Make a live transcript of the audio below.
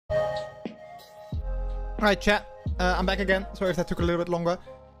All right, chat. I'm back again. Sorry if that took a little bit longer.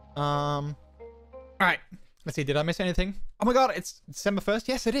 All right. Let's see. Did I miss anything? Oh my god, it's December 1st.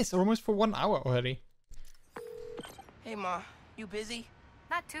 Yes, it is. Almost for 1 hour already. Hey, Ma. You busy?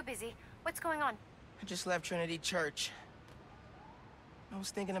 Not too busy. What's going on? I just left Trinity Church. I was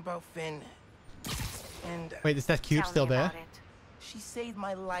thinking about Finn. And... Wait, is that cube still there? She saved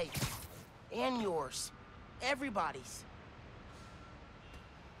my life. And yours. Everybody's.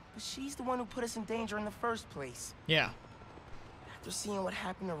 But she's the one who put us in danger in the first place. Yeah. After seeing what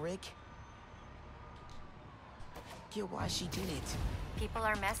happened to Rick, I get why she did it. People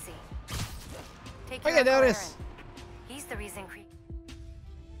are messy. Take Oh yeah, there it is. He's the reason.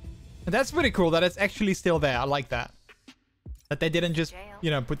 That's pretty cool that it's actually still there. I like that. That they didn't just,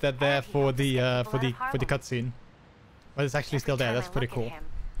 you know, put that there for the cutscene, but it's actually still there. That's pretty cool.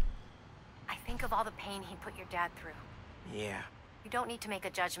 I think of all the pain he put your dad through. Yeah. You don't need to make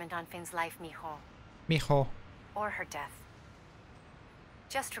a judgment on Finn's life, mijo. Mijo. Or her death.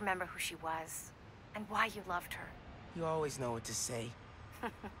 Just remember who she was and why you loved her. You always know what to say.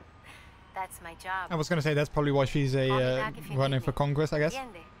 That's my job. I was gonna say that's probably why she's running for Congress, I guess.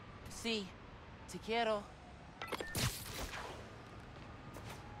 Si, te quiero.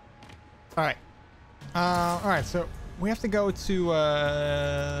 All right. All right. So we have to go to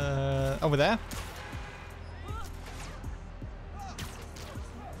over there.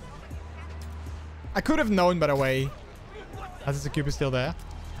 I could have known, by the way, as the cube is still there.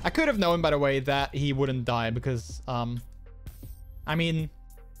 I could have known, by the way, that he wouldn't die because, I mean,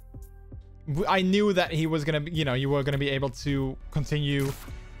 I knew that he was gonna be, you know, you were gonna be able to continue,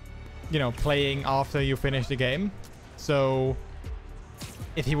 you know, playing after you finish the game. So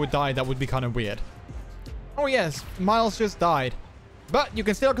if he would die, that would be kind of weird. Oh yes, Miles just died, but you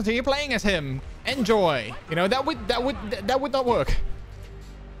can still continue playing as him. Enjoy. You know, that would not work.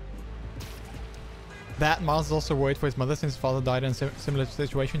 That Miles is also worried for his mother since his father died in a similar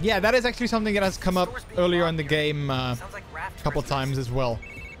situation. Yeah, that is actually something that has come up earlier in the game a couple times as well.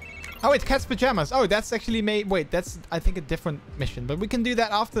 Oh, it's Cat's Pajamas. Oh, that's actually made... Wait, that's, I think, a different mission. But we can do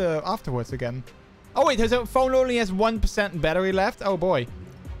that afterwards again. Oh, wait, his phone only has 1% battery left. Oh, boy.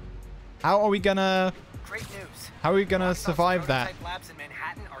 How are we gonna... Great news. How are we gonna survive that? Labs in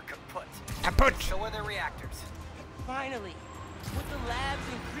Manhattan are kaput. Kaput! So are their reactors. Finally. With the labs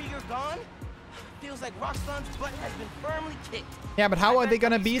and Krieger gone, feels like Roxxon's butt has been firmly kicked. Yeah, but how are they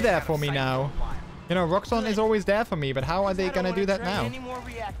gonna be there for me now? You know, Roxxon is always there for me, but how are they gonna do that now? Any more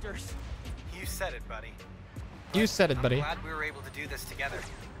reactors. You said it, buddy. You said it, buddy. I'm glad we were able to do this together.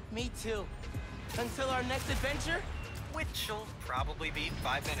 Me too. Until our next adventure? Which'll probably be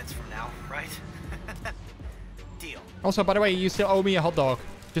 5 minutes from now, right? Deal. Also, by the way, you still owe me a hot dog.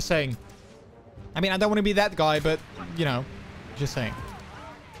 Just saying. I mean, I don't want to be that guy, but, you know, just saying.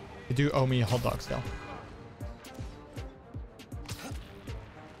 You do owe me a hot dog still.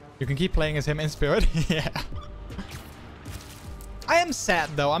 You can keep playing as him in spirit. Yeah. I am sad,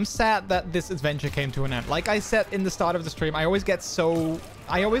 though. I'm sad that this adventure came to an end. Like I said in the start of the stream, I always get so...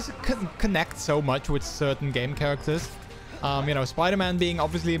 I always connect so much with certain game characters. You know, Spider-Man being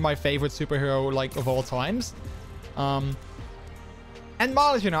obviously my favorite superhero, like, of all times. And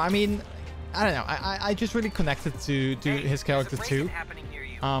Miles, you know, I mean... I don't know. I just really connected to his character, too.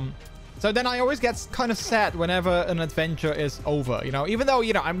 So then I always get kind of sad whenever an adventure is over, you know, even though,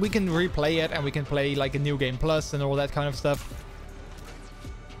 you know, we can replay it and we can play like a new game plus and all that kind of stuff.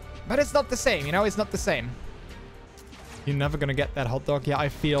 But it's not the same, you know, it's not the same. You're never going to get that hot dog. Yeah, I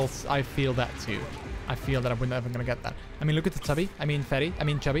feel that too. I feel that I'm never going to get that. I mean, look at the chubby. I mean,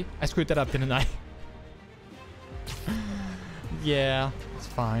 chubby. I screwed that up, didn't I? Yeah, it's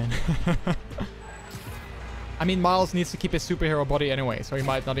fine. I mean, Miles needs to keep his superhero body anyway, so he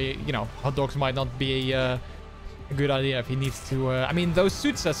might not, you know, hot dogs might not be a good idea if he needs to. I mean, those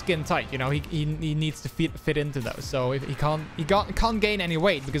suits are skin tight, you know. He needs to fit into those. So if he can't gain any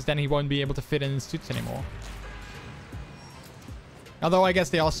weight because then he won't be able to fit in his suits anymore. Although I guess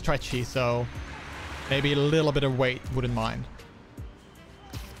they are stretchy, so maybe a little bit of weight wouldn't mind.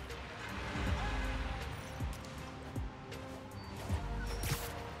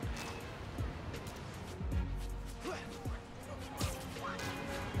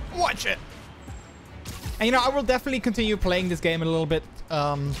 Watch it. And, you know, I will definitely continue playing this game a little bit,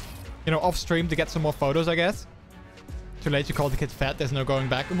 you know, off stream to get some more photos, I guess. Too late to call the kid fat. There's no going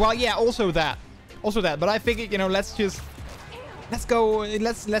back. Well, yeah, also that. But I figured, you know, let's skip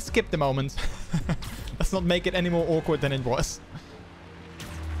the moment. Let's not make it any more awkward than it was.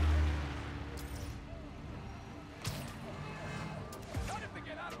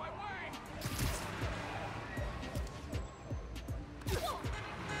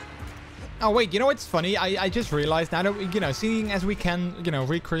 Oh, wait, you know what's funny? I just realized now that, you know, seeing as we can, you know,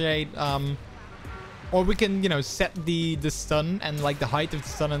 recreate, or we can, you know, set the sun and, like, the height of the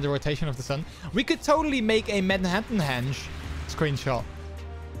sun and the rotation of the sun. We could totally make a Manhattan Henge screenshot.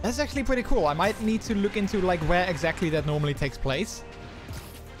 That's actually pretty cool. I might need to look into, like, where exactly that normally takes place.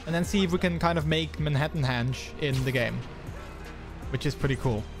 And then see if we can kind of make Manhattan Henge in the game. Which is pretty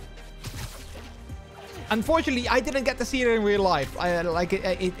cool. Unfortunately, I didn't get to see it in real life.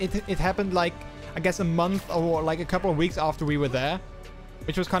 It happened like, I guess a month or like a couple of weeks after we were there.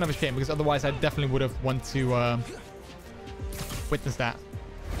 Which was kind of a shame because otherwise I definitely would have wanted to witness that.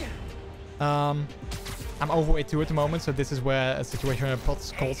 I'm overweight too at the moment, so this is where a situation where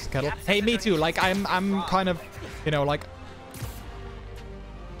pots calls kettle. Hey, me too. Like I'm kind of, you know, like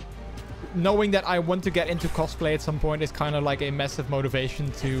knowing that I want to get into cosplay at some point is kind of like a massive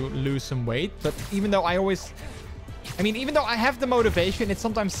motivation to lose some weight. But even though even though I have the motivation, it's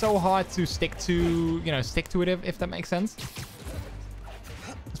sometimes so hard to stick to it, if that makes sense.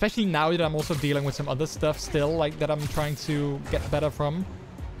 Especially now that I'm also dealing with some other stuff still, like that I'm trying to get better from.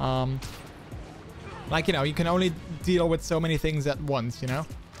 Like, you know, you can only deal with so many things at once, you know?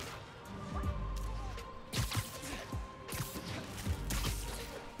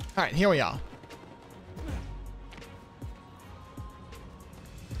 Alright, here we are.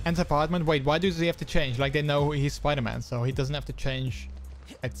 Enter apartment. Wait, why does he have to change? Like, they know he's Spider-Man, so he doesn't have to change,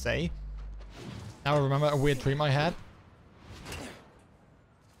 I'd say. Now I remember a weird dream I had.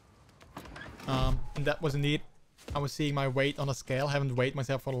 And that was indeed, I was seeing my weight on a scale. Haven't weighed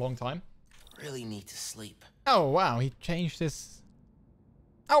myself for a long time. Really need to sleep. Oh, wow. He changed his...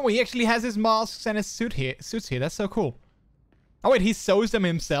 Oh, he actually has his masks and his suits here. That's so cool. Oh, wait, he sews them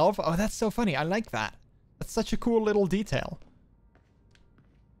himself? Oh, that's so funny. I like that. That's such a cool little detail.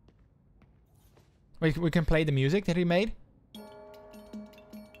 Wait, we can play the music that he made?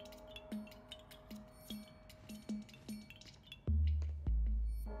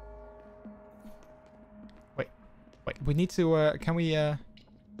 Wait, we need to, can we,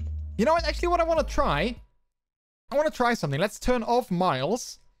 You know what? Actually, what I want to try... I want to try something. Let's turn off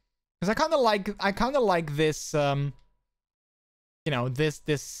Miles. Because I kind of like this, you know, this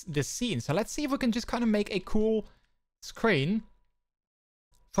scene. So let's see if we can just kind of make a cool screen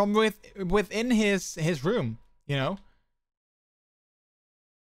from within his room, you know?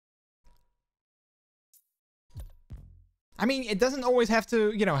 I mean, it doesn't always have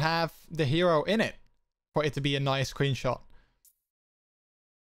to, you know, have the hero in it for it to be a nice screenshot.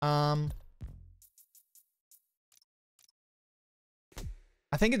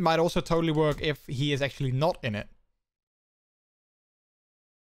 I think it might also totally work if he is actually not in it.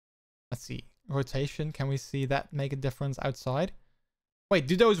 Let's see. Rotation. Can we see that make a difference outside? Wait,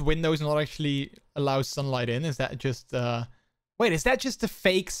 do those windows not actually allow sunlight in? Is that just... Wait, is that just the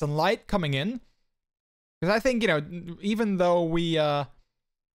fake sunlight coming in? Because I think, you know, even though we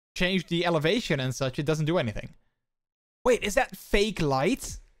changed the elevation and such, it doesn't do anything. Wait, is that fake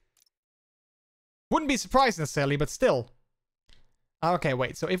light? Wouldn't be surprised necessarily, but still. Okay,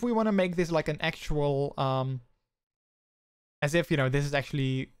 wait. So if we want to make this like an actual... as if, you know, this is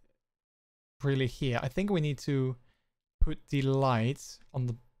actually really here. I think we need to put the lights on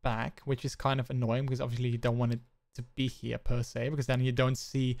the back, which is kind of annoying because obviously you don't want it to be here per se, because then you don't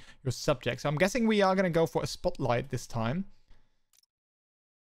see your subject. So I'm guessing we are going to go for a spotlight this time.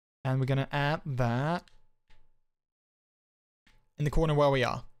 And we're going to add that in the corner where we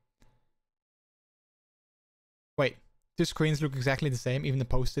are. Wait, two screens look exactly the same, even the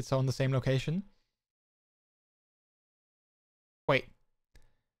post-its are on the same location. Wait.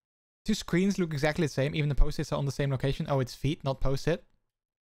 Two screens look exactly the same, even the post-its are on the same location. Oh, it's feet, not post-it.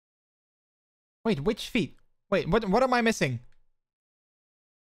 Wait, which feet? Wait, what am I missing?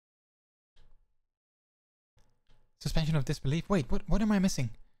 Suspension of disbelief. Wait, what am I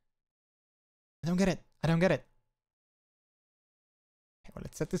missing? I don't get it. I don't get it. Okay, well,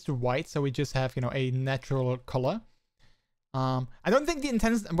 let's set this to white so we just have, you know, a natural color. I don't think the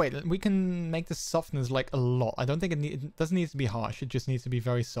intensity... Wait, we can make the softness like a lot. I don't think it doesn't need to be harsh. It just needs to be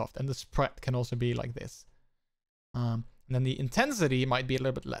very soft. And the spread can also be like this. And then the intensity might be a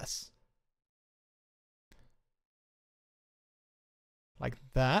little bit less. Like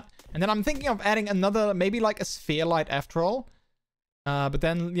that. And then I'm thinking of adding another, maybe like a sphere light after all. But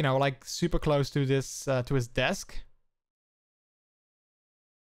then, you know, like super close to this, to his desk.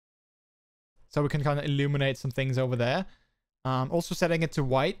 So we can kind of illuminate some things over there. Also setting it to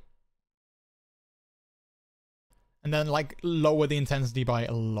white. And then like lower the intensity by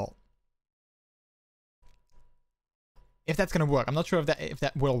a lot. If that's gonna work. I'm not sure if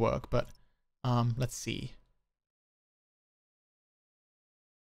that will work, but let's see.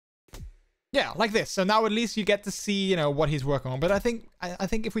 Yeah, like this. So now at least you get to see, you know, what he's working on. But I think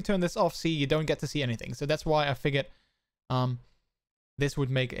if we turn this off, see, you don't get to see anything. So that's why I figured this would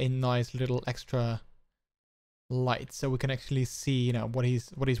make a nice little extra light, so we can actually see, you know, what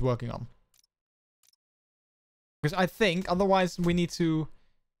he's working on. Because I think otherwise we need to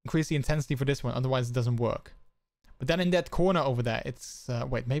increase the intensity for this one, otherwise it doesn't work. But then in that corner over there, it's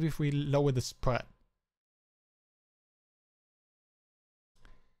wait, maybe if we lower the spread.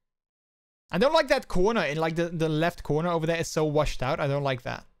 I don't like that corner in like the left corner over there is so washed out. I don't like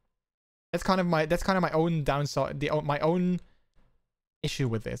that. That's kind of my own downside, my own issue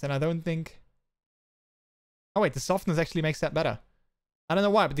with this. And I don't think... Oh wait, the softness actually makes that better. I don't know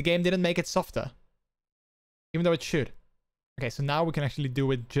why, but the game didn't make it softer. Even though it should. Okay, so now we can actually do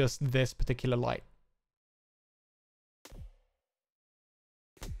with just this particular light.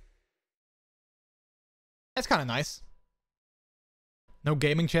 That's kind of nice. No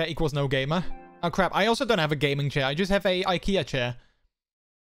gaming chair equals no gamer. Oh crap, I also don't have a gaming chair. I just have a IKEA chair.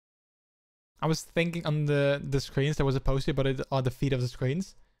 I was thinking on the screens there was a poster, but it are the feet of the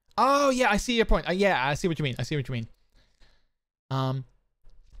screens. Oh yeah, I see your point. Yeah, I see what you mean. I see what you mean.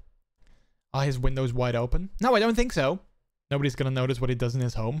 Are his windows wide open? No, I don't think so. Nobody's gonna notice what he does in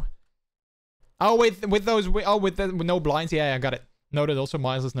his home. Oh, with those... Oh, with no blinds. Yeah, I got it. Noted also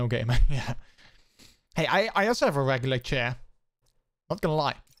Miles is no gamer. Yeah. Hey, I also have a regular chair. Not gonna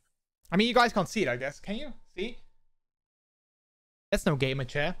lie. I mean, you guys can't see it, I guess. Can you? See? That's no gamer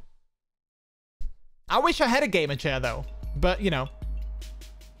chair. I wish I had a gamer chair, though. But, you know.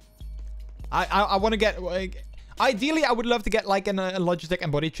 I want to get... Like, ideally, I would love to get, like, a Logitech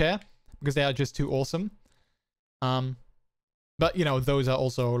embody chair. Because they are just too awesome. But, you know, those are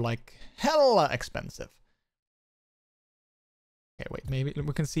also, like, hella expensive. Okay, wait. Maybe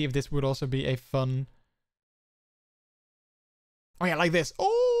we can see if this would also be a fun... Oh, yeah, like this.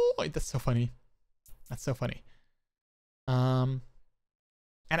 Oh, that's so funny. That's so funny. And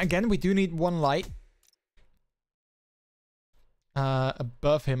again, we do need one light.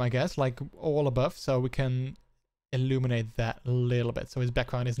 Above him, I guess. Like, all above. So we can illuminate that a little bit. So his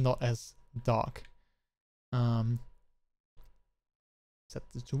background is not as dark. Set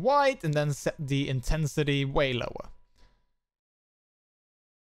it to white. And then set the intensity way lower.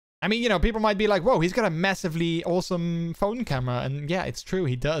 I mean, you know, people might be like, whoa, he's got a massively awesome phone camera. And yeah, it's true,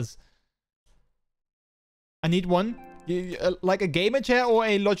 he does. I need one. Like a gamer chair or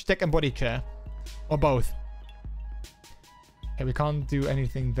a Logitech embody chair. Or both. Okay, we can't do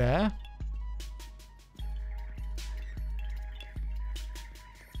anything there.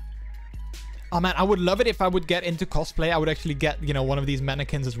 Oh man, I would love it if I would get into cosplay. I would actually get, you know, one of these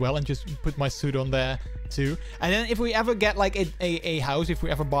mannequins as well and just put my suit on there too. And then if we ever get like a house, if we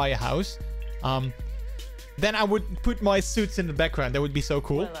ever buy a house, then I would put my suits in the background. That would be so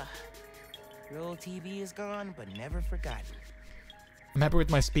cool. Well, your old TV is gone, but never forgotten. I'm happy with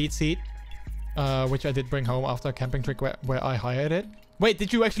my speed seat, which I did bring home after a camping trip where I hired it. Wait,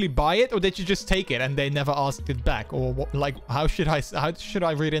 did you actually buy it or did you just take it and they never asked it back? Or what, like, how should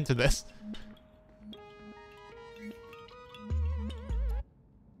I read into this?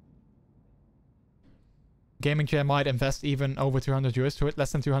 Gaming chair might invest even over 200 euros to it.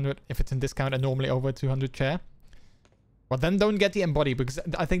 Less than 200 if it's in discount and normally over 200 chair. Well, then don't get the embody because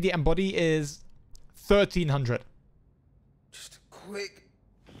I think the embody is 1300. Just a quick...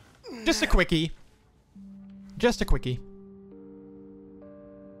 Just a quickie. Just a quickie.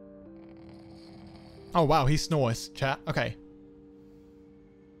 Oh, wow. He snores, chat. Okay.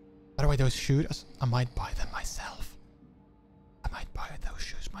 By the way, those shoes, I might buy them myself. I might buy those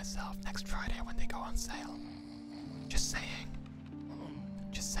shoes myself next Friday when they go on sale. Just saying.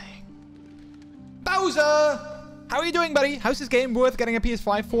 Just saying. Bowser! How are you doing, buddy? How's this game worth getting a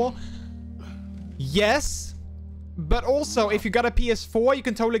PS5 for? Yes. But also, if you got a PS4, you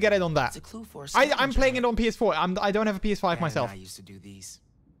can totally get it on that. It's a clue for I'm playing it on PS4. I don't have a PS5 myself. I used to do these.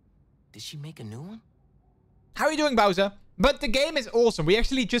 Did she make a new one? How are you doing, Bowser? But the game is awesome. We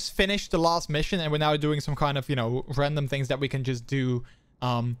actually just finished the last mission and we're now doing some kind of, you know, random things that we can just do,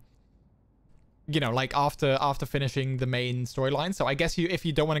 you know, like after finishing the main storyline. So I guess if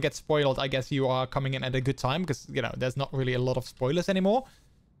you don't want to get spoiled, I guess you are coming in at a good time because, you know, there's not really a lot of spoilers anymore.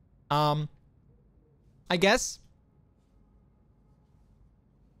 I guess.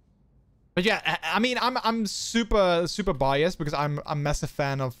 But yeah, I mean, I'm super biased because I'm a massive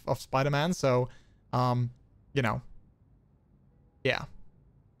fan of Spider-Man. So, you know, yeah.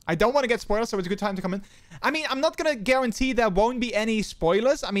 I don't want to get spoilers, so it's a good time to come in. I mean, I'm not going to guarantee there won't be any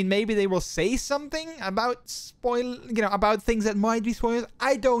spoilers. I mean, maybe they will say something about about things that might be spoilers.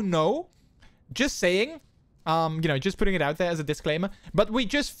 I don't know. Just saying. You know, just putting it out there as a disclaimer. But we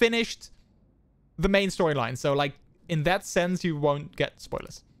just finished the main storyline. So, like, in that sense, you won't get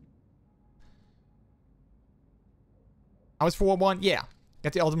spoilers. Hours 4.1, yeah.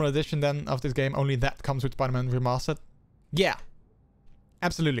 Get the Ultimate Edition then of this game. Only that comes with Spider-Man Remastered. Yeah.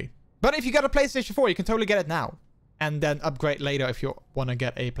 Absolutely. But if you got a PlayStation 4, you can totally get it now. And then upgrade later if you want to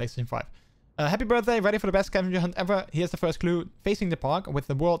get a PlayStation 5. Happy birthday. Ready for the best scavenger hunt ever. Here's the first clue. Facing the park with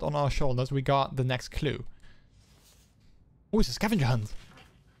the world on our shoulders, we got the next clue. Oh, it's a scavenger hunt.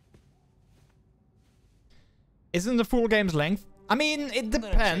 Isn't the full game's length? I mean, it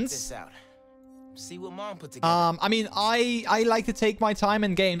depends. Check this out. See what Mom put together. I mean, I like to take my time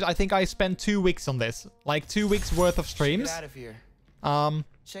in games. I think I spent 2 weeks on this. Like 2 weeks worth of streams. Get out of here.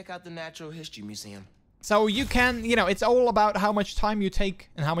 Check out the Natural History Museum. So you can, you know, it's all about how much time you take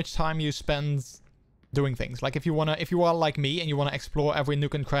and how much time you spend doing things. Like if you are like me and you want to explore every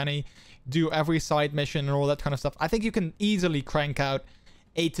nook and cranny, do every side mission and all that kind of stuff, I think you can easily crank out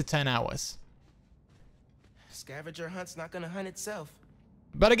 8 to 10 hours. Scavenger hunt's not gonna hunt itself.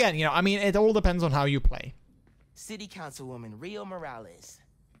 But again, you know, I mean, it all depends on how you play. City Councilwoman Rio Morales.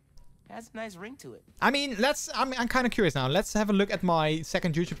 Has a nice ring to it. I mean, I'm kind of curious now. Let's have a look at my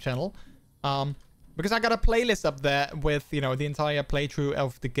second YouTube channel. Because I got a playlist up there with, you know, the entire playthrough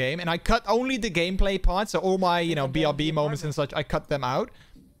of the game. And I cut only the gameplay parts. So all my, you know, BRB moments and such, I cut them out.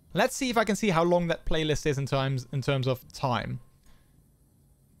 Let's see if I can see how long that playlist is in terms of time.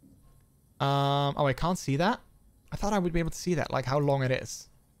 Oh, I can't see that? I thought I would be able to see that, like how long it is.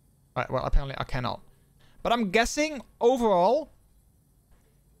 All right, well, apparently I cannot. But I'm guessing overall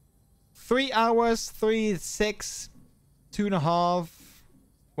 3 hours, 3, 6, 2.5.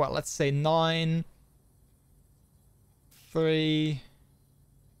 Well, let's say 9, 3,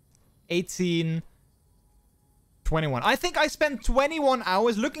 18, 21. I think I spent 21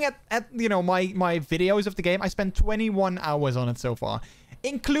 hours looking at you know, my videos of the game. I spent 21 hours on it so far,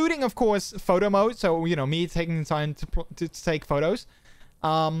 including, of course, photo mode. So, you know, me taking the time to take photos.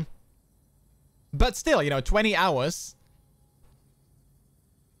 But still, you know, 20 hours.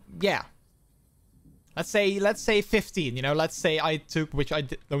 Yeah. Let's say 15, you know, let's say I took, which I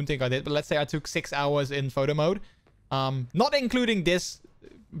don't think I did, but let's say I took 6 hours in photo mode. Not including this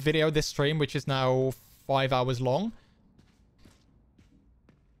video, this stream, which is now 5 hours long.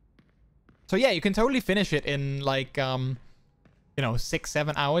 So yeah, you can totally finish it in like, you know, 6,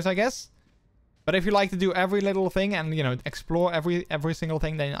 7 hours, I guess. But if you like to do every little thing and, you know, explore every single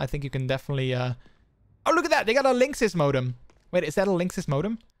thing, then I think you can definitely, Oh, look at that! They got a Linksys modem. Wait, is that a Linksys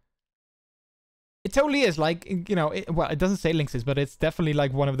modem? It totally is, like, you know, well, it doesn't say Linksys, but it's definitely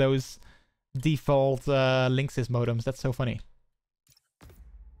like one of those default Linksys modems. That's so funny.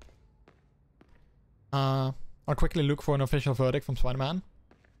 I'll quickly look for an official verdict from Spider-Man.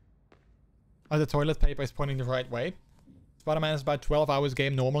 Oh, the toilet paper is pointing the right way. Spider-Man is about 12 hours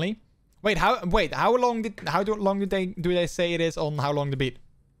game normally. Wait, how long do they say it is on How Long to Beat?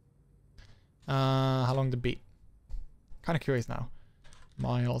 How long to beat? Kind of curious now.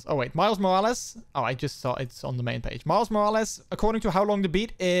 Miles. Oh wait, Miles Morales. Oh, I just saw it's on the main page. Miles Morales, according to How Long to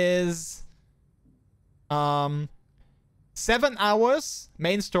Beat, is 7 hours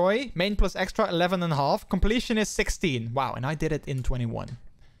main story, main plus extra 11.5. Completion is 16. Wow, and I did it in 21.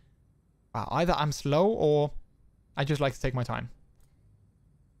 Wow, either I'm slow or I just like to take my time.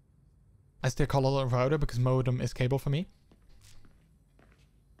 I still call it a router because modem is cable for me.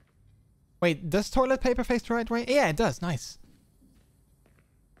 Wait, does toilet paper face the right way? Yeah, it does. Nice.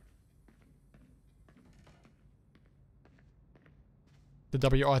 The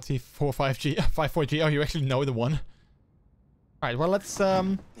WRT 45G, 54G. Oh, you actually know the one. Alright, well, let's,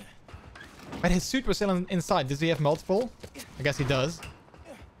 Wait, his suit was still inside. Does he have multiple? I guess he does.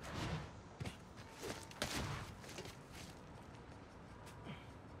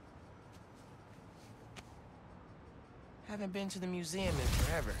 Haven't been to the museum in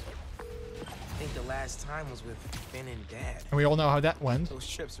forever. I think the last time was with Ben and Dad. And we all know how that went. Those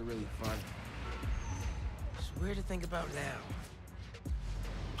trips are really fun. It's weird to think about now.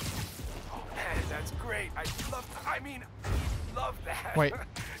 Oh man, that's great. I love that. Wait.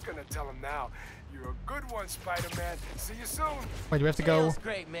 Gonna tell him now. You're a good one, Spider-Man. See you soon. Wait, do we have to go? That's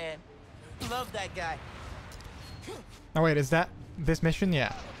great, man. Love that guy. Oh wait, is that this mission?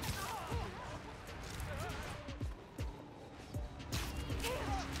 Yeah.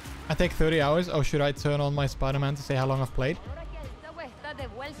 I take 30 hours. Oh, should I turn on my Spider-Man to say how long I've played?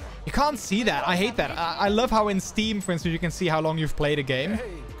 You can't see that. I hate that. I love how in Steam, for instance, you can see how long you've played a game.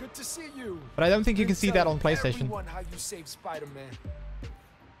 Hey, good to see you. But I don't think you can see that on PlayStation. How you saved Spider-Man.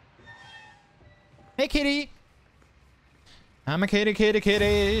 Hey, kitty. I'm a kitty, kitty,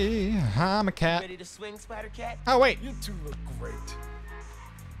 kitty. I'm a cat. Ready to swing, Spider-Cat? Oh, wait. You two look great.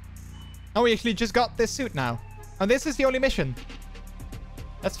 Oh, we actually just got this suit now. Oh, this is the only mission.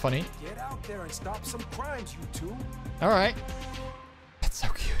 That's funny. Get out there and stop some crimes, you two. All right. That's so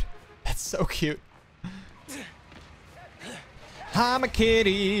cute. That's so cute. I'm a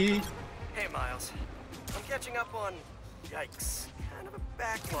kitty. Hey, Miles. I'm catching up on, yikes, kind of a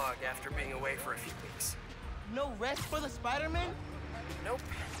backlog after being away for a few weeks. No rest for the Spider-Man? Nope.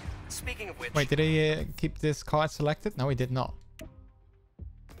 Speaking of which, Wait, did he keep this card selected? No, he did not. I'm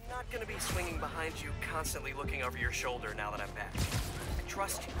not gonna be swinging behind you, constantly looking over your shoulder now that I'm back. I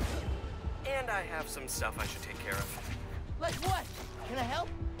trust you. And I have some stuff I should take care of. Like what? Can I help?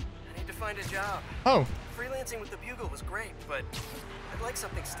 I need to find a job. Oh, Freelancing with the Bugle was great, but I'd like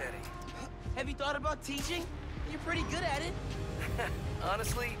something steady. Have you thought about teaching? You're pretty good at it.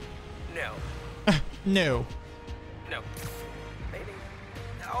 Honestly, no. no. No. Maybe.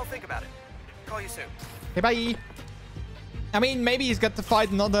 I'll think about it. Call you soon. Okay, bye. I mean, maybe he's got to fight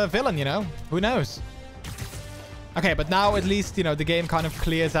another villain, you know? Who knows? Okay, but now at least, you know, the game kind of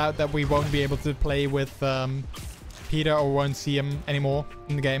clears out that we won't be able to play with Peter or won't see him anymore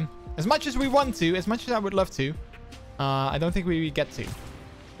in the game. As much as we want to, as much as I would love to, I don't think we get to.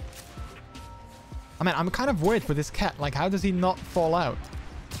 I mean, I'm kind of worried for this cat. Like, how does he not fall out?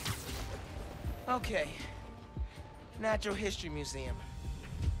 Okay. Natural History Museum.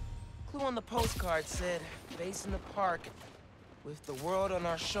 Clue on the postcard said, base in the park with the world on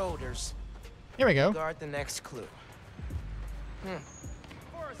our shoulders. Here we go. Guard the next clue. As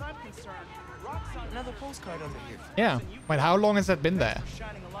far as I'm concerned, Roxxon Another postcard under here. Yeah. Wait, how long has that been there?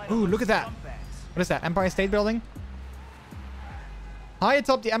 shining a light Ooh, on look at that. scumbags. What is that? Empire State Building? High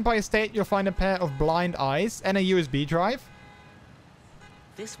atop the Empire State, you'll find a pair of blind eyes and a USB drive.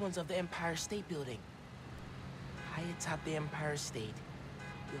 This one's of the Empire State Building. High atop the Empire State,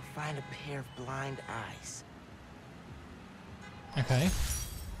 you'll find a pair of blind eyes. Okay.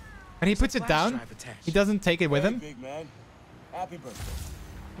 And he puts it Flash down? drive attached. He doesn't take it with him? Big man. Happy birthday.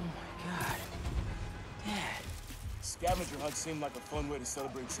 Oh my god. Dad. Scavenger hunt seemed like a fun way to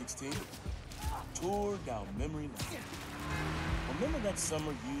celebrate 16. Tour down memory lane. Remember that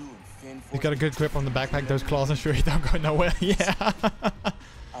summer you and Finn... He's got a good grip on the backpack. Those claws are sure he don't go nowhere. Yeah. I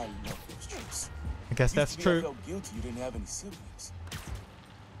love those trips. I guess that's Used to be I true. felt guilty you didn't have any siblings.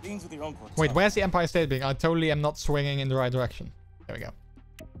 Things with your uncle. are Wait, tough, where's the Empire State Building? I totally am not swinging in the right direction. There we go.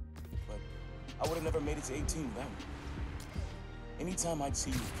 But I would have never made it to 18 without you. Anytime I'd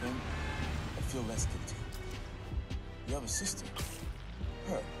see you, Finn, I'd feel less guilty. You have a sister.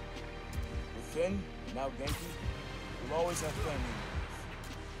 Her. With Finn, now Genki, we'll always have family in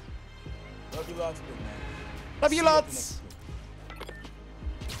life. Love you lots, big man. Love you See at the lots. next clip.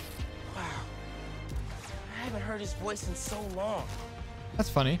 Wow. I haven't heard his voice in so long. That's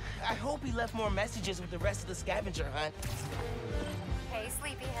funny. I hope he left more messages with the rest of the scavenger hunt. Hey,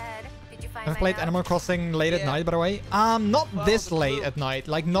 sleepyhead. Did you find I've my played note? Animal Crossing late at Yeah. night, by the way. Not Follow this the late clue. at night.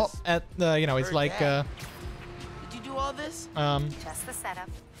 Like, not at, you know, it's Heard like, that. Did you do all this? Just the setup.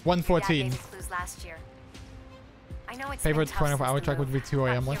 1:14. Your dad gave me clues last year. I know it's Favorite been tough 24-hour since the track would move, be 2 but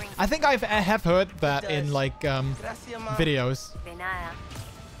a.m. one. hearing I think I have heard that in, does. like, Gracias, Ma. videos. De nada.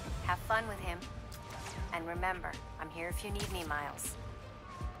 Have fun with him. And remember, I'm here if you need me, Miles.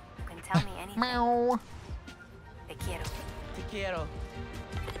 You can tell me anything. Meow. Te quiero. Te quiero.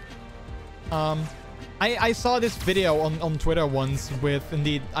 I saw this video on Twitter once with,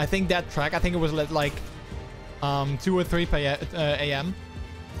 indeed, I think that track. I think it was like 2 or 3 a.m.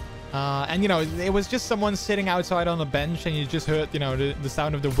 And, you know, it was just someone sitting outside on a bench and you just heard, you know, the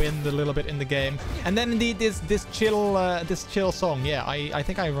sound of the wind a little bit in the game. And then, indeed, this chill song. Yeah, I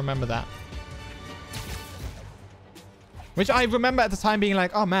think I remember that. Which I remember at the time being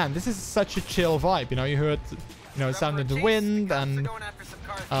like, oh, man, this is such a chill vibe. You know, you heard, you know, the sound of the wind and,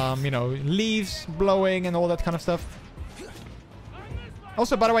 you know, leaves blowing and all that kind of stuff.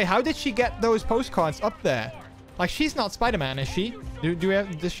 Also, by the way, how did she get those postcards up there? Like, she's not Spider-Man, is she?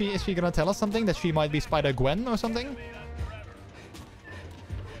 Is she gonna tell us something? That she might be Spider-Gwen or something?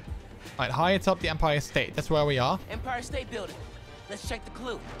 Alright, high atop the Empire State. That's where we are. Empire State Building. Let's check the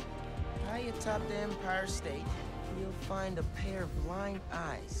clue. High atop the Empire State, you'll find a pair of blind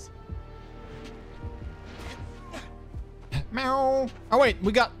eyes. Meow. Oh, wait,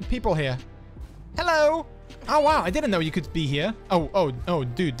 we got people here. Hello. Oh, wow, I didn't know you could be here. Oh,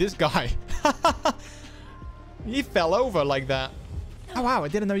 dude, this guy. He fell over like that. Oh, wow, I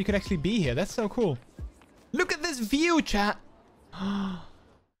didn't know you could actually be here. That's so cool. Look at this view, chat.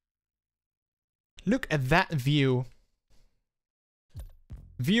 Look at that view.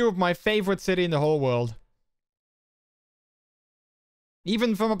 View of my favorite city in the whole world.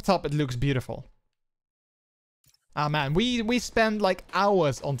 Even from up top, it looks beautiful. Ah, man, we spent like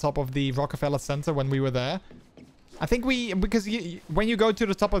hours on top of the Rockefeller Center when we were there. I think because when you go to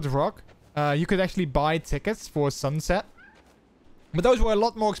the top of the rock, you could actually buy tickets for sunset. But those were a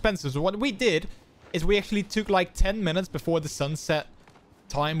lot more expensive. So what we did is we actually took like 10 minutes before the sunset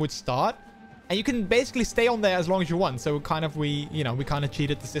time would start. And you can basically stay on there as long as you want. So kind of we kind of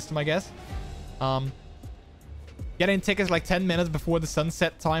cheated the system, I guess. Getting tickets like 10 minutes before the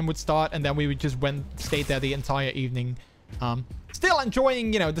sunset time would start. And then we would just stayed there the entire evening. Still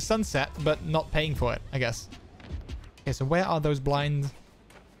enjoying, the sunset, but not paying for it, I guess. Okay, so where are those blind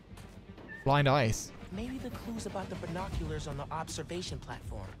eyes? Maybe the clues about the binoculars on the observation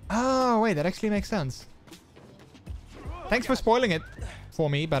platform. Oh, wait, that actually makes sense. Thanks for spoiling it for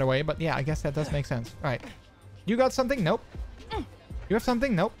me, by the way. But yeah, I guess that does make sense. Right. You got something? Nope. You have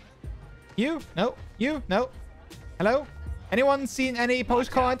something? Nope. You? No. You? No. Hello? Anyone seen any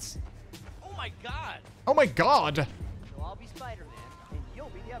postcards? Oh my god! Oh my god! So I'll be Spider-Man, and you'll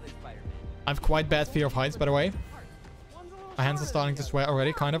be the other Spider-Man. I've quite bad fear of heights, by the way. My hands are starting to sweat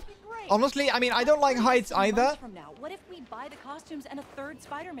already, kind of. Honestly, I mean, I don't like heights either. From now, what if we buy the costumes and a third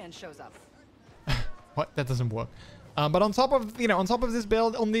Spider-Man shows up? What? That doesn't work. But on top of, on top of this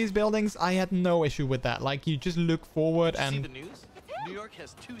these buildings, I had no issue with that. Like, you just look forward and... See the news? New York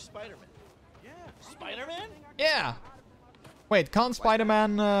has 2 Spider-Men. Yeah. Spider-Man? Yeah. Wait, can't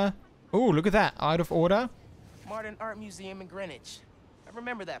Spider-Man... Ooh, look at that. Out of order. Modern Art Museum in Greenwich. I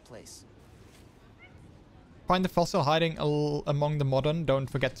remember that place. Find the fossil hiding among the modern. Don't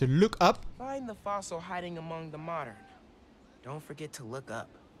forget to look up. Find the fossil hiding among the modern. Don't forget to look up.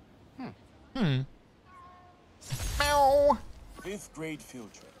 Meow. 5th grade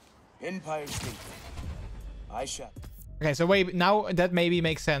field trip. Empire State. I shot. Okay, so wait, now that maybe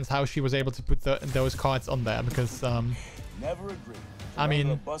makes sense how she was able to put those cards on there, because Never agreed. I mean,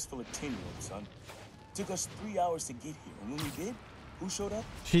 a bus full of 10-year-olds, son. Took us 3 hours to get here, and when we did, who showed up?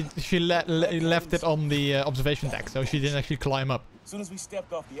 she left it on the observation deck, so she didn't actually climb up. As soon as we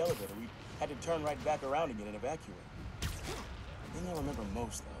stepped off the elevator, we had to turn right back around again and evacuate. The thing I remember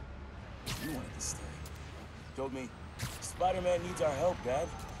most, though, you wanted to stay. Told me, Spider-Man needs our help, Dad.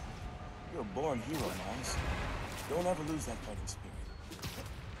 You're a born hero, Miles. Don't ever lose that fighting spirit.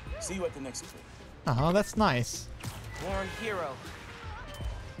 See you at the next clip. Uh-huh, that's nice. Born hero.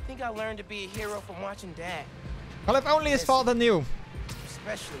 Think I learned to be a hero from watching Dad. Well, if only his father knew.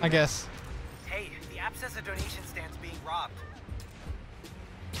 Especially I guess. Hey, the app says a donation stand's being robbed.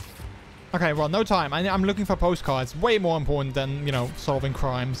 Okay, well, no time. I'm looking for postcards. Way more important than, solving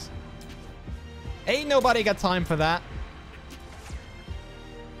crimes. Ain't nobody got time for that.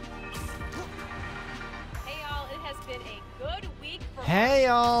 Hey, y'all. It has been a good week for Hey,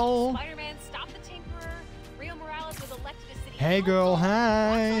 y'all. Spider-Man stopped the Tinkerer. Rio Morales was elected to city Hey, girl.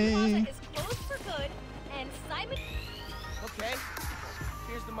 Hi. is closed for good. And Simon... Okay.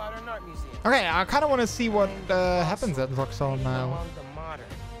 Here's the Modern Art Museum. Okay, I kind of want to see what happens at Roxxon now. Among the modern.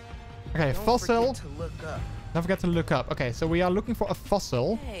 Okay, Don't fossil. forget to look up. Don't forget to look up. Okay, so we are looking for a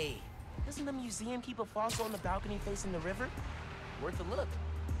fossil. Hey, doesn't the museum keep a fossil on the balcony facing the river? Worth a look.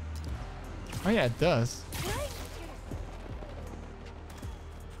 Oh yeah, it does.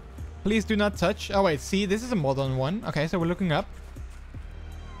 Please do not touch. Oh wait, see, this is a modern one. Okay, so we're looking up.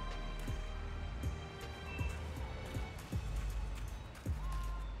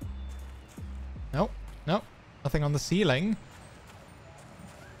 Nope, nope, nothing on the ceiling.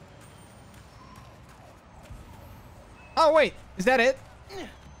 Oh wait, is that it?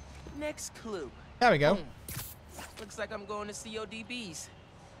 Next clue. There we go. Looks like I'm going to CODB's.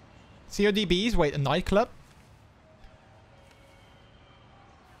 CODB's? Wait, a nightclub?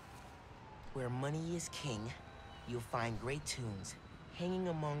 Where money is king, you'll find great tunes hanging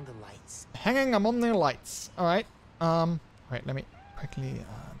among the lights. Hanging among the lights. All right. Wait, let me quickly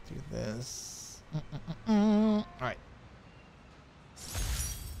do this. All right.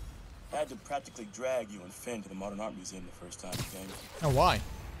 I had to practically drag you and Finn to the Modern Art Museum the first time you came. Oh, why?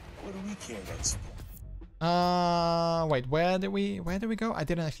 What do we care about sport? Wait, where did we go? I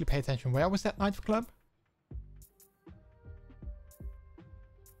didn't actually pay attention. Where was that nightclub?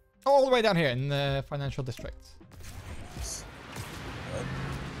 Oh, all the way down here in the financial district. But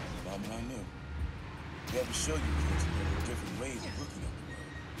Mom and I knew. We had to show you kids that there were different ways of looking at the world.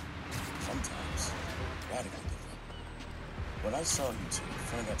 Sometimes radically different. When I saw you two in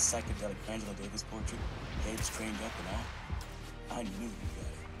front of that psychedelic Angela Davis portrait, heads trained up and all, I knew you got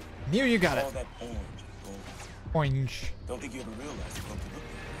it. Knew you got it. All that orange and gold. Orange. Don't think you ever realized you looked that way.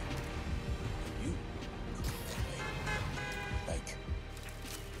 You look that way. Like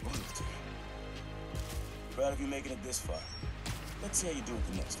royalty. Proud of you making it this far. Let's see how you do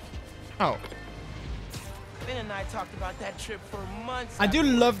it the next one. Oh. Finn and I talked about that trip for months. I do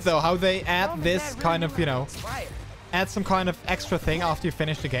love though how they add this kind of, you know, Inspired. add some kind of extra thing after you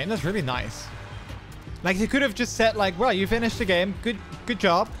finish the game. That's really nice. Like you could have just said like, well, you finished the game. Good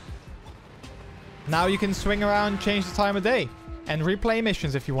job. Now you can swing around, change the time of day, and replay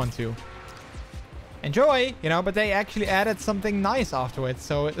missions if you want to. Enjoy, you know, but they actually added something nice afterwards,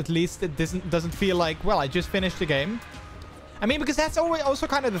 so at least it doesn't feel like, well, I just finished the game. I mean, because that's always also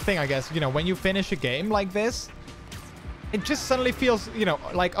kind of the thing, I guess, you know, when you finish a game like this, it just suddenly feels, you know,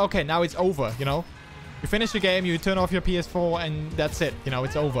 like, okay, now it's over, you know. You finish the game, you turn off your PS4, and that's it, you know,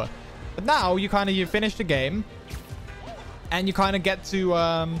 it's over. But now you finish the game, and you kind of get to,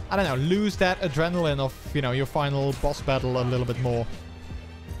 I don't know, lose that adrenaline of, you know, your final boss battle a little bit more.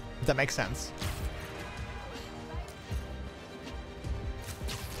 If that makes sense.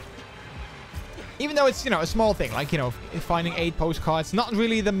 Even though it's, you know, a small thing, like, you know, finding 8 postcards, not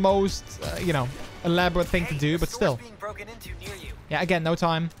really the most, you know, elaborate thing to do, but still. Being broken into near you. Yeah, again, no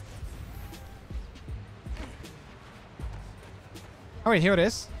time. Oh wait, here it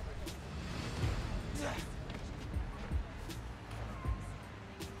is.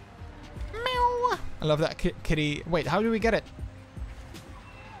 Meow. I love that kitty. Wait, how do we get it?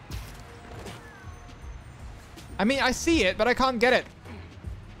 I mean, I see it, but I can't get it.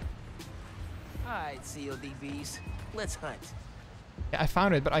 Alright, CODBs. Let's hunt. Yeah, I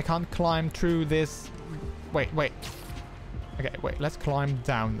found it, but I can't climb through this. Wait. Okay, wait. Let's climb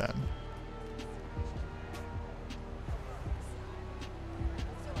down then.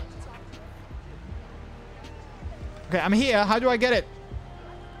 Okay, I'm here. How do I get it?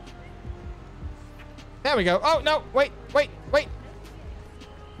 There we go. Oh, no. Wait.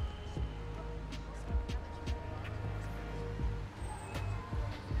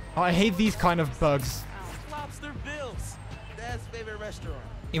 Oh, I hate these kind of bugs. Lobster Bill's. Dad's favorite restaurant.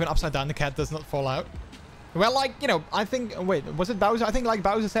 Even upside down, the cat does not fall out. Well, like, you know, I think... Wait, was it Bowser? I think, like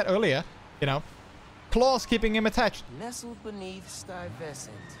Bowser said earlier, you know, claws keeping him attached. Nestled beneath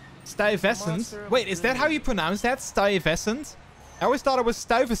Stuyvesant. Stuyvesant? Wait, is that how you pronounce that? Stuyvesant? I always thought it was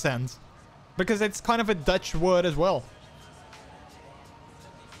Stuyvesant. Because it's kind of a Dutch word as well.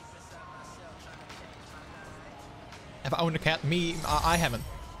 Have I owned a cat? Me, I haven't.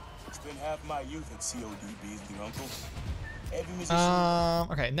 Spent half my youth at CODBs, your uncle. Every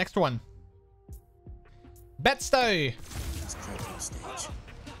musician. Okay, next one. Betstow. It's dreadful stage.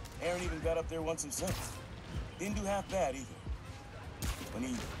 Aaron even got up there once himself. Didn't do half bad either. When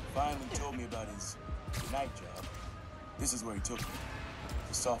he finally told me about his night job, this is where he took me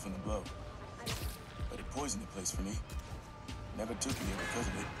to soften the blow. But it poisoned the place for me. Never took you there because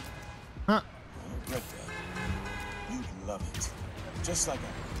of it. Huh. I regret that. You'd love it. Just like I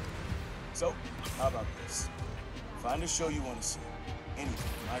would. So, how about this? Find a show you want to see.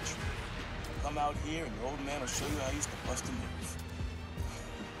 Anything, my treat. Come out here and your old man will show you how he used to bust a move.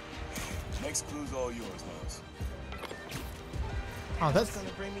 Next clue's all yours, Miles. Oh, that's gonna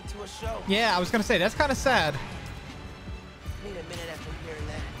bring me to a show. Yeah, I was gonna say that's kind of sad. Need a minute after hearing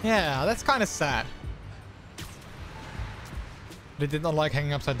that. Yeah, that's kind of sad. They did not like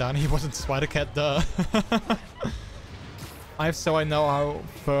hanging upside down. He wasn't Spider-Cat, duh. I know how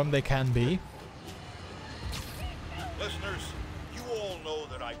firm they can be. Listeners, you all know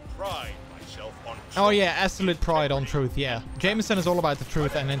that I pride myself on... Oh yeah, absolute pride on truth, yeah. Jameson is all about the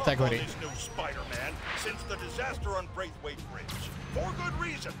truth and integrity. This new Spider-Man since the disaster on Braithwaite Bridge. For good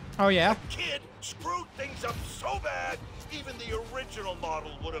reason. Oh yeah? The kid screwed things up so bad, even the original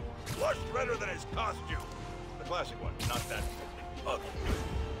model would have blushed redder than his costume. The classic one, not that ugly.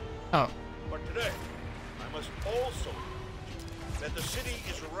 Oh. But today, I must also that the city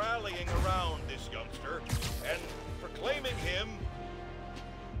is rallying around this youngster and proclaiming him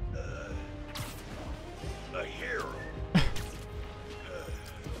a hero.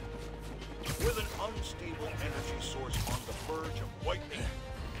 With an unstable energy source on the verge of whitening.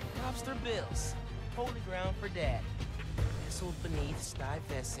 Lobster Bill's. Holy ground for Dad. Nestled beneath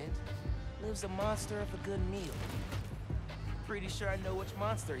Stuyvesant lives a monster of a good meal. Pretty sure I know which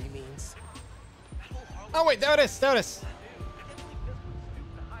monster he means. Oh wait, there it is, there it is.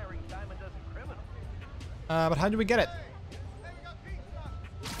 But how do we get it?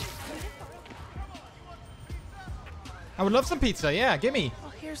 I would love some pizza, yeah, gimme.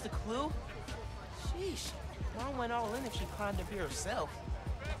 Oh, here's the clue. Sheesh. Mom went all in if she climbed up here herself.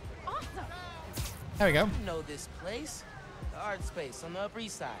 Awesome. There we go. You know this place. The art space on the Upper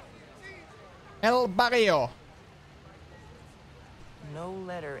East Side. El Barrio. No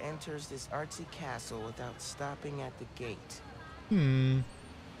letter enters this artsy castle without stopping at the gate.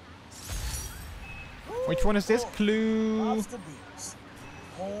 Which one is this? Clue. Lobster Beers.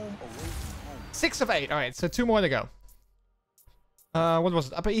 Home away from home. 6 of 8. All right, so 2 more to go. What was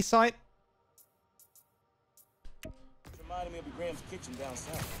it? Upper East Side? Reminded me of the Graham's kitchen down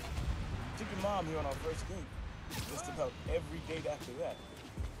south. Took your mom here on our first date. Just about every date after that.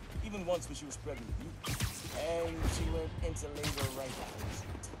 Even once when she was pregnant with you. And she went into labor right after.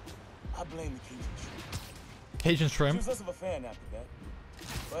 I blame the Cajun shrimp. Cajun She shrimp? was less of a fan after that.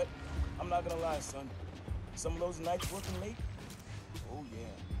 But I'm not gonna lie, son. Some of those nights working late, oh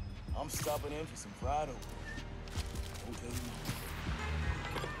yeah, I'm stopping in for some fried okra. Okay.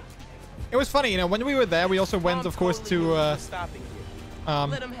 It was funny, you know, when we were there, we also went, of course, to,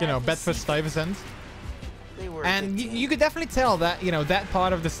 you know, Bedford-Stuyvesant. And you could definitely tell that, you know, that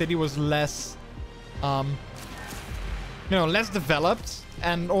part of the city was less, you know, less developed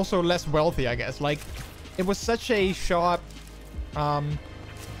and also less wealthy, I guess. Like, it was such a sharp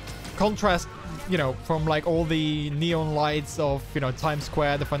contrast, you know, from like all the neon lights of, you know, Times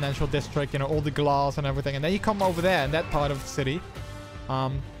Square, the financial district, you know, all the glass and everything. And then you come over there in that part of the city,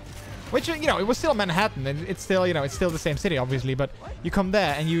 which, you know, it was still Manhattan, and it's still, you know, it's still the same city, obviously. But you come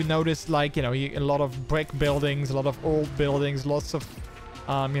there and you notice, like, you know, a lot of brick buildings, a lot of old buildings, lots of,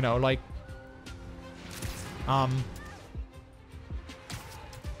 you know, like,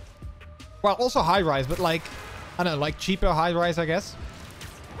 well, also high-rise, but like, I don't know, like cheaper high-rise, I guess.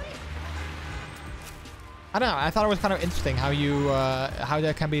 I don't know. I thought it was kind of interesting how you, how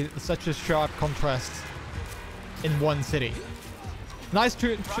there can be such a sharp contrast in one city. Nice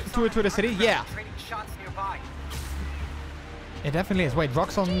tour to the city, yeah. It definitely is. Wait,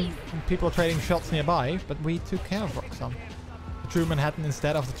 Roxxon, people are trading shots nearby, but we took care of Roxxon. True Manhattan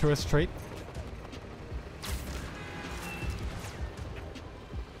instead of the tourist street.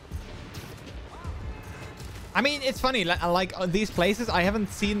 I mean, it's funny, like these places, I haven't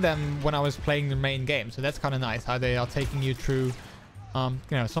seen them when I was playing the main game, so that's kind of nice, how they are taking you through, you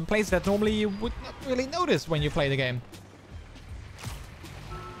know, some places that normally you would not really notice when you play the game.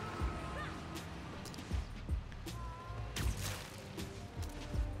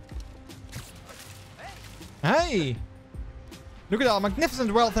 Hey! Look at our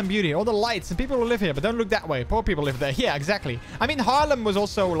magnificent wealth and beauty, all the lights and people who live here, but don't look that way. Poor people live there. Yeah, exactly. I mean, Harlem was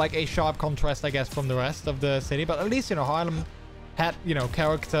also like a sharp contrast, I guess, from the rest of the city, but at least, you know, Harlem had, you know,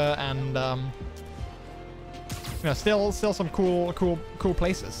 character and, you know, still some cool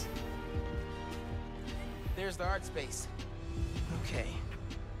places. There's the art space. Okay.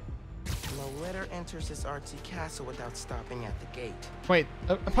 No letter enters this artsy castle without stopping at the gate. Wait,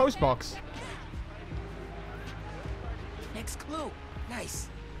 a post box. Next clue. Nice.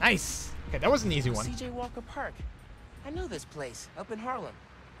 Nice. Okay, that was an easy one. C.J. Walker Park. I know this place, up in Harlem.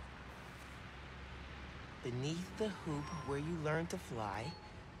 Beneath the hoop where you learn to fly,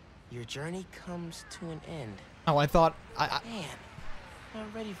 your journey comes to an end. Oh, I thought... Man,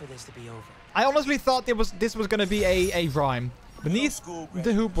 not ready for this to be over. I honestly thought this was gonna be a rhyme. Beneath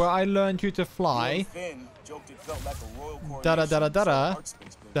the hoop where I learned you to fly. Da da da da da da.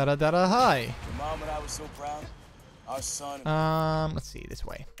 Da da da da hi. Mom and I were so proud. Our son. Let's see, this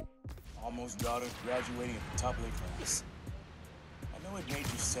way. Almost daughter graduating at the top of their class. I know it made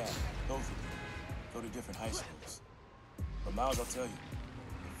you sad, both of you, go to different high schools. But Miles, I'll tell you,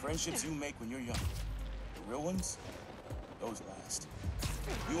 the friendships you make when you're young, the real ones, those last.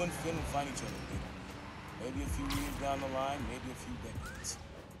 You and Finn will find each other later. Maybe a few years down the line, maybe a few decades.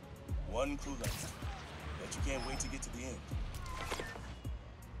 One clue left, that you can't wait to get to the end.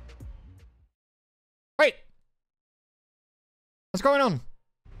 Wait! What's going on?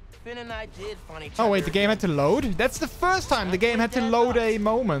 Finn and I did find each Oh other. wait, the game had to load? That's the first time the game had to load a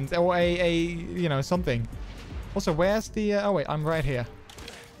moment or a you know, something. Also, where's the oh wait, I'm right here.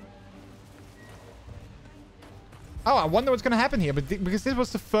 Oh, I wonder what's gonna happen here, but because this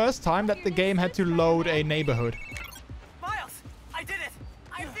was the first time that the game had to load a neighborhood. Miles, I did it!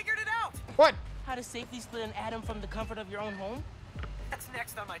 I figured it out! What? How to safely split an atom from the comfort of your own home? That's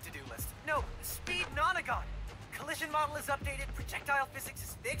next on my to-do list. No, speed nonagon. Collision model is updated, projectile physics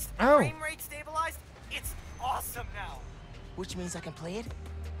is fixed, frame rate stabilized. It's awesome now. Which means I can play it?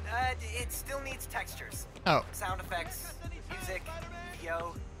 It still needs textures. Oh. Sound effects, music,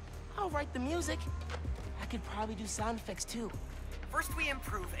 VO. I'll write the music. I could probably do sound effects too. First we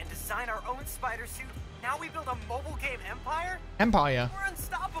improve and design our own spider suit. Now we build a mobile game empire? Empire. We're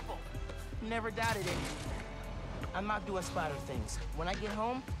unstoppable. Never doubted it. I'm not doing spider things. When I get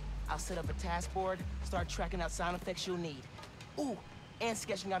home, I'll set up a task board, start tracking out sound effects you'll need. Ooh, and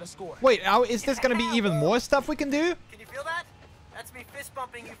sketching out a score. Wait, is this gonna be even more stuff we can do? Can you feel that? That's me fist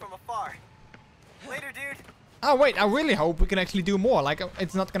bumping you from afar. Later, dude. Oh wait, I really hope we can actually do more. Like,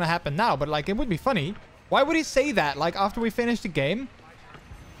 it's not gonna happen now, but like, it would be funny. Why would he say that? Like, after we finish the game?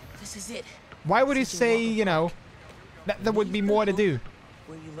 This is it. Why would he say, you know, that there would be more to do?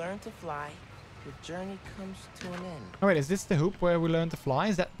 Where you learn to fly, your journey comes to an end. Oh wait, is this the hoop where we learn to fly?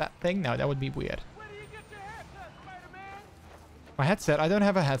 Is that thing? No, that would be weird. My headset? I don't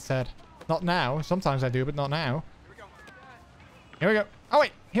have a headset. Not now. Sometimes I do, but not now. Here we go. Oh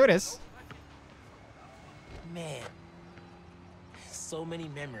wait, here it is. Man, so many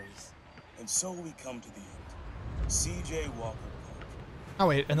memories. And so we come to the end. C.J. Walker Park. Oh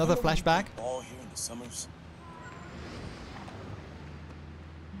wait, another flashback? All here in the summers.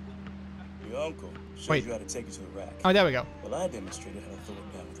 Your uncle showed you how to take it to the rack. Oh, there we go. Well, I demonstrated how to throw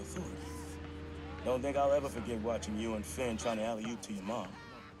it down with authority. Don't think I'll ever forget watching you and Finn trying to alley-oop to your mom.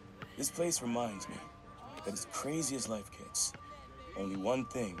 This place reminds me that as crazy as life gets, only one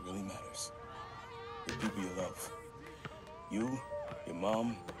thing really matters. The people you love. You, your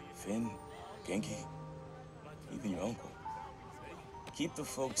mom, Finn, Genki, even your uncle. Keep the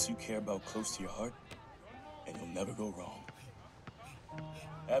folks you care about close to your heart, and you'll never go wrong.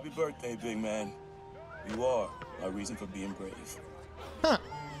 Happy birthday, big man. You are my reason for being brave. Huh.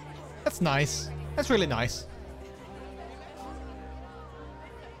 That's nice. That's really nice.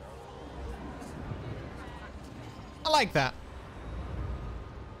 I like that.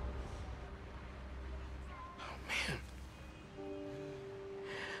 Oh, man.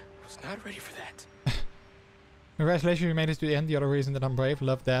 I was not ready for that. Congratulations, you made it to the end. The other reason that I'm brave.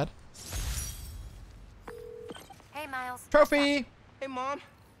 Love that. Hey, Miles. Trophy! Hey, Mom.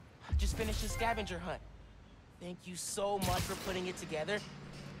 I just finished the scavenger hunt. Thank you so much for putting it together.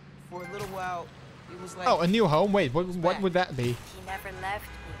 For a little while, it was like... Oh, a new home? Wait, what would that be? He never left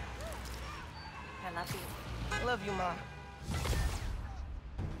me. I love you. I love you, Mom.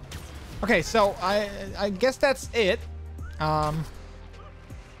 Okay, so I guess that's it. I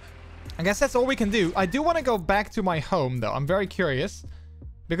guess that's all we can do. I do want to go back to my home, though. I'm very curious.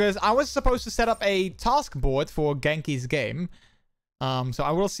 Because I was supposed to set up a task board for Genki's game. So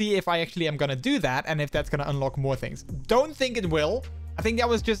I will see if I actually am going to do that. And if that's going to unlock more things. Don't think it will. I think that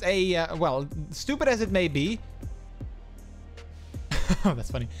was just a, well, stupid as it may be. Oh, that's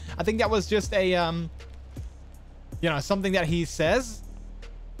funny. I think that was just a, you know, something that he says.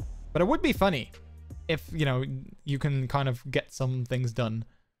 But it would be funny if, you know, you can kind of get some things done.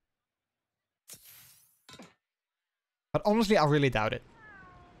 But honestly, I really doubt it.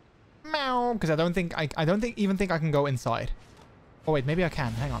 Meow, because I don't think even think I can go inside. Oh wait, maybe I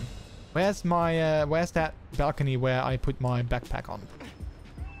can. Hang on. Where's my where's that balcony where I put my backpack on?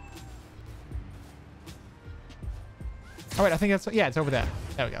 Oh wait, I think that's, yeah, it's over there.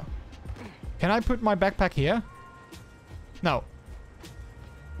 There we go. Can I put my backpack here? No.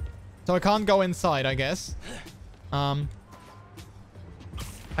 So I can't go inside, I guess. Like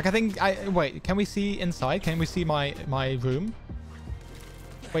I think wait, can we see inside? Can we see my room?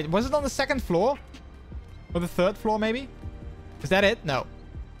 Wait, was it on the second floor? Or the third floor maybe? Is that it? No.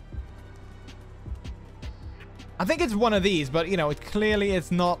 I think it's one of these, but you know, it clearly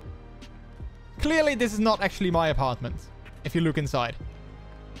it's not. Clearly this is not actually my apartment. If you look inside.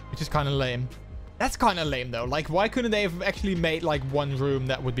 Which is kind of lame. That's kind of lame though. Like, why couldn't they have actually made like one room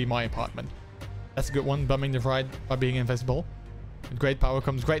that would be my apartment? That's a good one. Bumming the ride by being invisible. With great power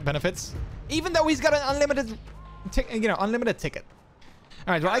comes great benefits. Even though he's got an unlimited, unlimited ticket.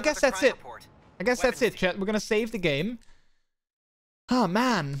 All right, well, I guess that's it. I guess that's it, chat. We're going to save the game. Oh,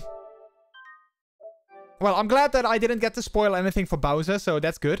 man. Well, I'm glad that I didn't get to spoil anything for Bowser, so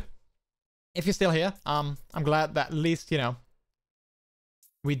that's good. If you're still here, I'm glad that at least, you know,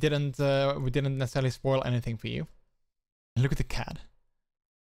 we didn't necessarily spoil anything for you. Look at the cat.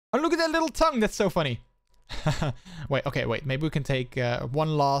 Oh, look at that little tongue. That's so funny. Wait, okay, wait. Maybe we can take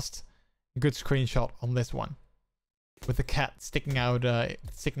one last good screenshot on this one. With the cat sticking out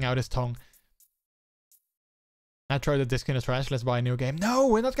his tongue. I throw the disc in the trash. Let's buy a new game. No,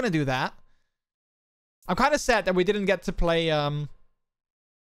 we're not gonna do that. I'm kind of sad that we didn't get to play.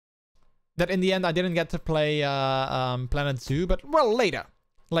 That in the end I didn't get to play Planet Zoo, but well, later.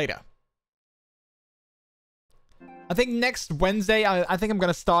 I think next Wednesday, I think I'm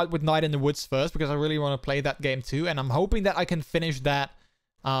gonna start with Night in the Woods first because I really want to play that game too, and I'm hoping that I can finish that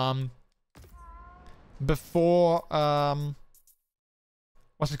before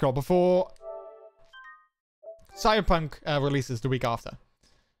what's it called? Before Cyberpunk releases the week after.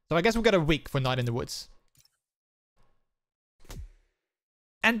 So I guess we've got a week for Night in the Woods.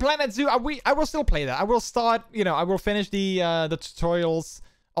 And Planet Zoo, I will still play that. I will start, you know, I will finish the tutorials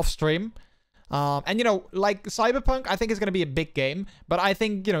off stream. And, you know, like Cyberpunk, I think is going to be a big game. But I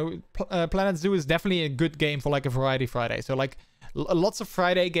think, you know, Planet Zoo is definitely a good game for like a Variety Friday. So like lots of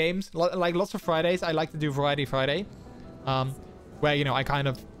Friday games, like lots of Fridays, I like to do Variety Friday. Where, you know, I kind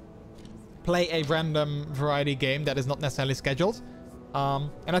of play a random variety game that is not necessarily scheduled.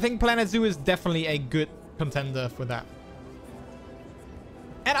 And I think Planet Zoo is definitely a good contender for that.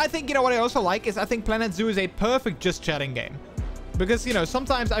 And I think, you know, what I also like is I think Planet Zoo is a perfect just chatting game. Because, you know,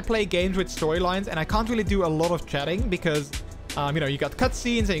 sometimes I play games with storylines and I can't really do a lot of chatting because, you know, you got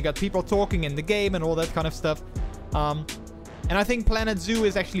cutscenes and you got people talking in the game and all that kind of stuff. And I think Planet Zoo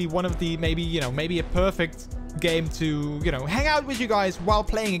is actually one of the maybe a perfect game to, you know, hang out with you guys while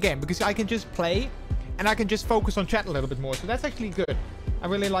playing a game. Because I can just play and I can just focus on chat a little bit more. So that's actually good. I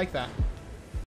really like that.